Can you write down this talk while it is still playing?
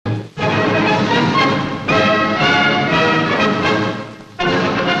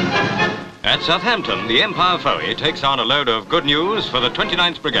At Southampton, the Empire Fowey takes on a load of good news for the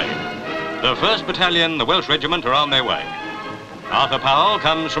 29th Brigade. The 1st Battalion the Welsh Regiment are on their way. Arthur Powell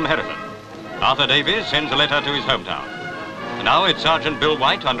comes from Hereford. Arthur Davies sends a letter to his hometown. And now it's Sergeant Bill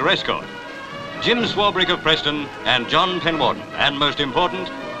White under escort. Jim Swarbrick of Preston and John Penwarden, and most important,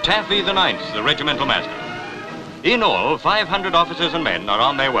 Taffy the 9th, the regimental master. In all, 500 officers and men are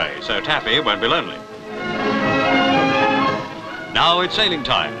on their way, so Taffy won't be lonely. Now it's sailing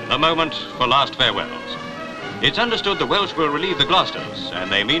time, the moment for last farewells. It's understood the Welsh will relieve the Gloucesters,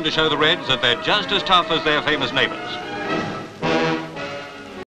 and they mean to show the Reds that they're just as tough as their famous neighbours.